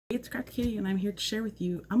It's Crafty Kitty and I'm here to share with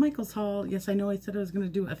you a Michael's haul. Yes, I know I said I was going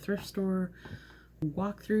to do a thrift store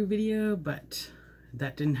walkthrough video, but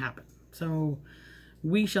that didn't happen. So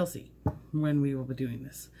we shall see when we will be doing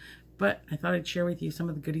this. But I thought I'd share with you some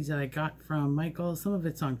of the goodies that I got from Michael's. Some of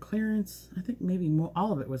it's on clearance. I think maybe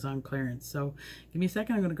all of it was on clearance. So give me a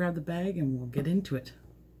second. I'm going to grab the bag and we'll get into it.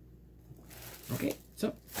 Okay,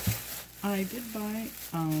 so I did buy,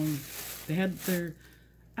 they had their,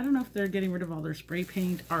 I don't know if they're getting rid of all their spray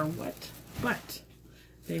paint or what, but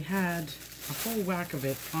they had a whole whack of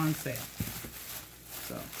it on sale.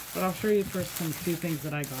 So, but I'll show you first some few things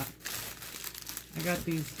that I got. I got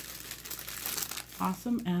these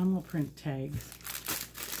awesome animal print tags.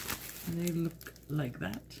 And they look like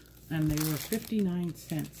that. And they were 59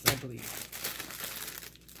 cents, I believe.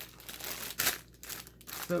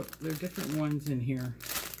 So there are different ones in here.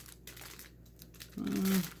 I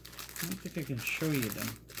don't think I can show you them.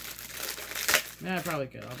 Yeah, I probably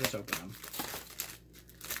could. I'll just open them.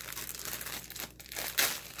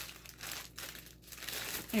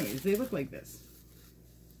 Anyways, they look like this.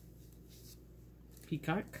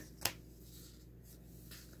 Peacock.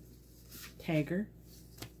 Tiger.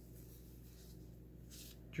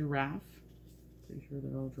 Giraffe. Pretty sure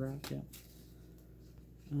they're all giraffes,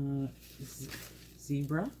 yeah.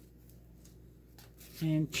 Zebra.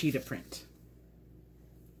 And cheetah print.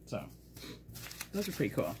 So, those are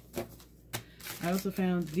pretty cool. I also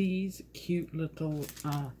found these cute little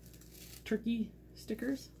turkey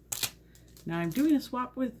stickers. Now I'm doing a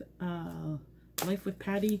swap with Life with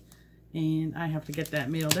Patty, and I have to get that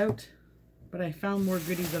mailed out. But I found more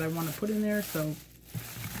goodies that I want to put in there, so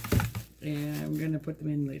I'm going to put them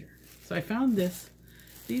in later. So I found this.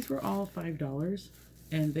 These were all $5,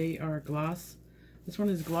 and they are gloss. This one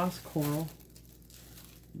is Gloss Coral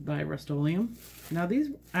by Rust-Oleum. Now these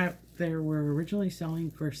they were originally selling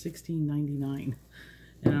for $16.99,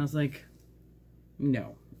 and I was like,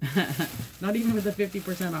 no, not even with a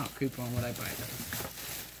 50% off coupon would I buy those.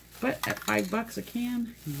 But at $5 a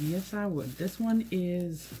can, yes I would. This one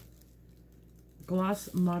is Gloss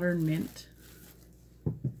Modern Mint,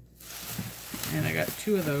 and I got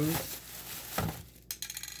 2 of those.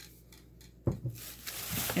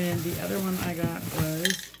 And the other one I got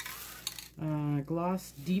was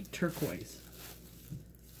Gloss Deep Turquoise.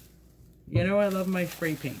 You know I love my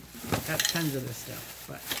spray paint. Got tons of this stuff,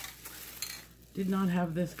 but did not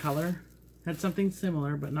have this color. Had something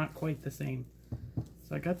similar, but not quite the same.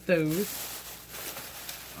 So I got those.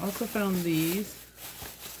 Also found these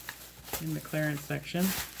in the clearance section.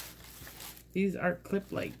 These are clip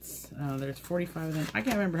lights. There's 45 of them. I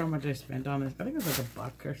can't remember how much I spent on this. I think it was like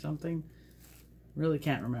 $1 or something. Really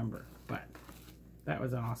can't remember, but that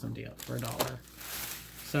was an awesome deal for $1.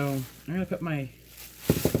 So I'm gonna put my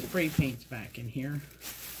spray paints back in here.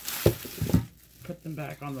 Put them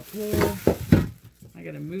back on the floor. I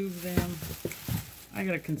gotta move them. I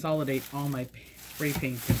gotta consolidate all my spray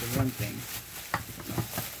paints into one thing.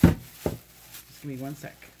 So, just give me 1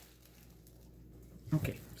 sec.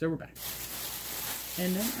 Okay, so we're back.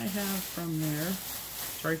 And then I have from there,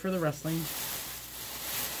 sorry for the rustling,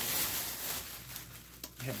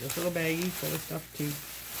 I have this little baggie full of stuff too.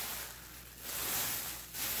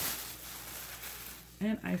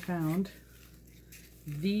 And I found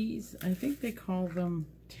these, I think they call them,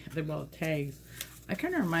 well, tags. They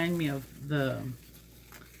kind of remind me of the,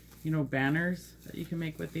 you know, banners that you can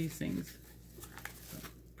make with these things. So,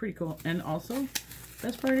 pretty cool. And also,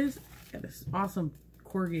 best part is, I got this awesome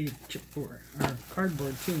corrugated chipboard, or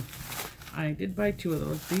cardboard too. I did buy 2 of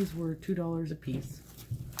those. These were $2 a piece.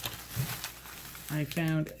 I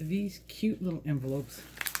found these cute little envelopes.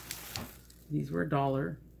 These were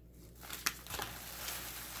 $1.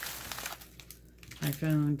 I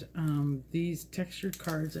found these textured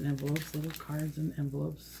cards and envelopes, little cards and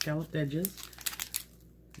envelopes, scalloped edges.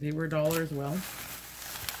 They were $1 as well.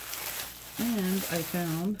 And I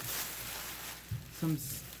found some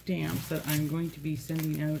stamps that I'm going to be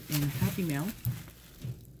sending out in Happy Mail.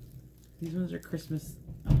 These ones are Christmas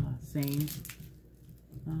sayings.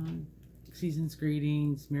 Season's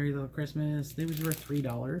greetings, Merry Little Christmas. They were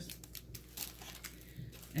 $3.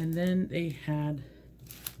 And then they had,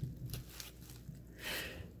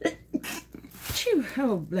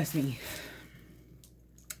 oh bless me.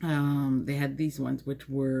 They had these ones, which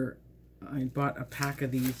were, I bought a pack of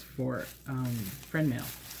these for friend mail.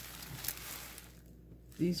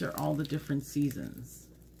 These are all the different seasons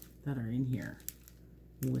that are in here,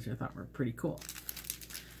 which I thought were pretty cool.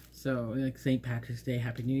 So, like St. Patrick's Day,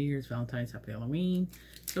 Happy New Year's, Valentine's, Happy Halloween.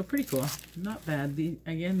 So, pretty cool. Not bad.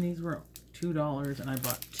 Again, these were $2, and I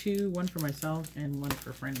bought 2, one for myself and one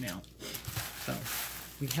for friend mail. So,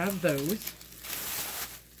 we have those.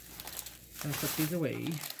 I'll put these away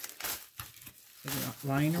so they're not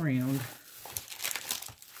lying around.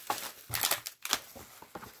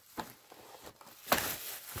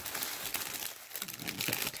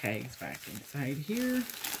 Put the tags back inside here.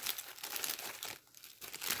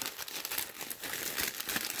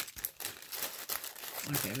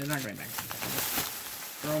 Okay, they're not going back inside.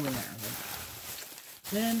 Throw them in there.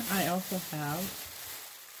 Then I also have,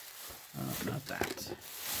 not that.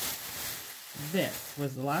 This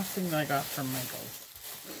was the last thing that I got from Michaels.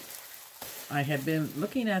 I had been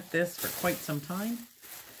looking at this for quite some time,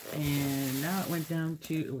 and now it went down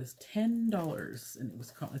to, it was $10, and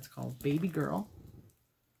it's called Baby Girl.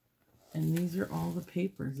 And these are all the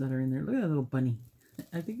papers that are in there. Look at that little bunny.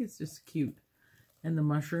 I think it's just cute. And the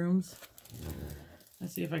mushrooms.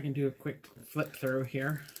 Let's see if I can do a quick flip through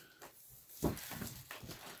here.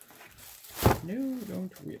 No,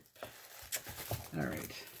 don't rip. All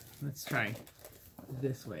right, let's try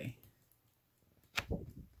this way.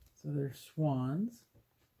 So there's swans.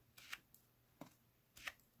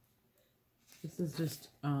 This is just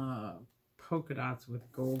polka dots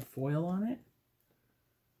with gold foil on it.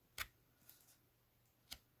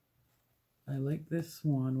 I like this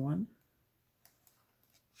swan one.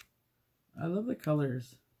 I love the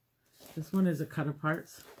colors. This one is a cut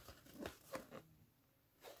aparts.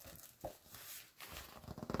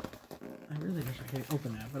 I really wish I could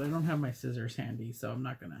open that, but I don't have my scissors handy, so I'm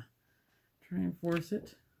not gonna try and force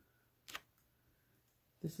it.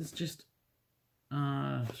 This is just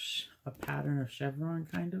a pattern of chevron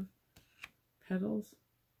kind of petals.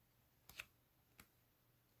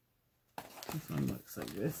 This one looks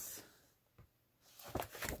like this.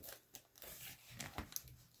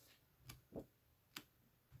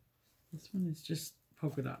 This one is just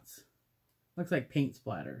polka dots. Looks like paint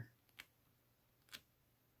splatter.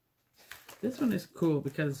 This one is cool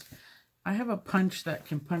because I have a punch that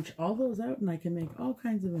can punch all those out, and I can make all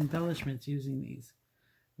kinds of embellishments using these,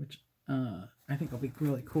 which I think will be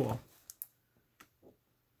really cool.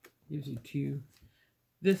 Gives you two.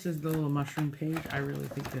 This is the little mushroom page. I really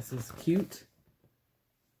think this is cute.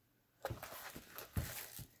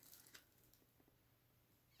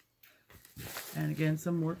 And again,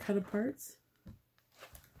 some more cut aparts.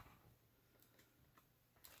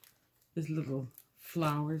 There's little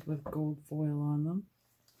flowers with gold foil on them.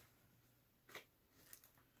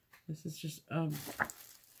 This is just, let's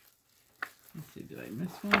see, did I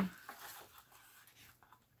miss one?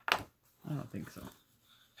 I don't think so.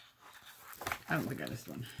 I don't think I missed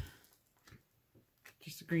one.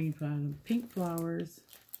 Just a green flower, pink flowers.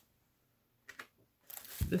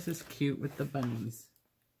 This is cute with the bunnies.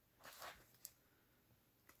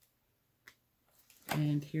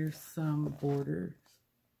 And here's some borders.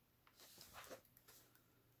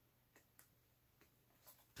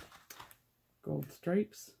 Gold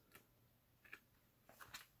stripes.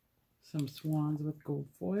 Some swans with gold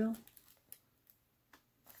foil.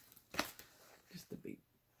 Just a big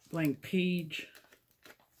blank page.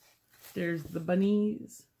 There's the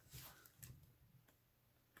bunnies.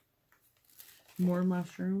 More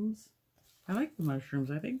mushrooms. I like the mushrooms.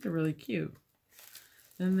 I think they're really cute.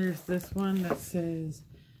 Then there's this one that says,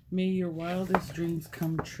 "May your wildest dreams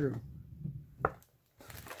come true."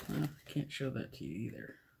 I can't show that to you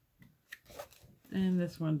either. And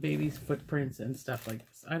this one, baby's footprints and stuff like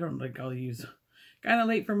this. I don't think I'll use, kind of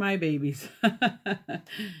late for my babies.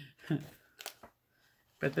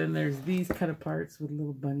 But then there's these cut aparts with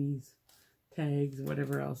little bunnies, tags,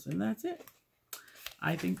 whatever else. And that's it.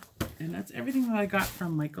 I think, and that's everything that I got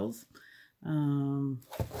from Michaels.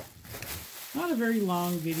 Not a very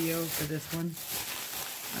long video for this one.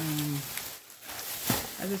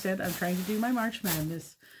 As I said, I'm trying to do my March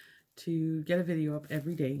Madness to get a video up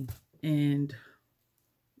every day. And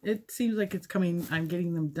it seems like it's coming. I'm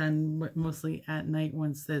getting them done mostly at night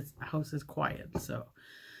once the house is quiet. So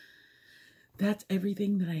that's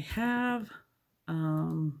everything that I have.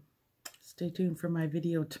 Stay tuned for my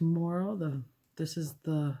video tomorrow. This is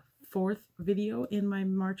the 4th video in my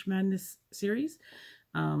March Madness series.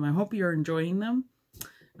 I hope you're enjoying them.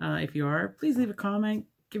 If you are, please leave a comment.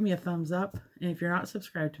 Give me a thumbs up. And if you're not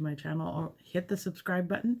subscribed to my channel, hit the subscribe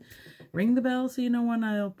button. Ring the bell so you know when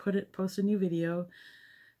I'll post a new video.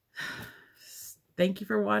 Thank you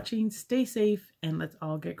for watching. Stay safe, and let's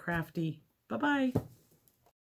all get crafty. Bye-bye.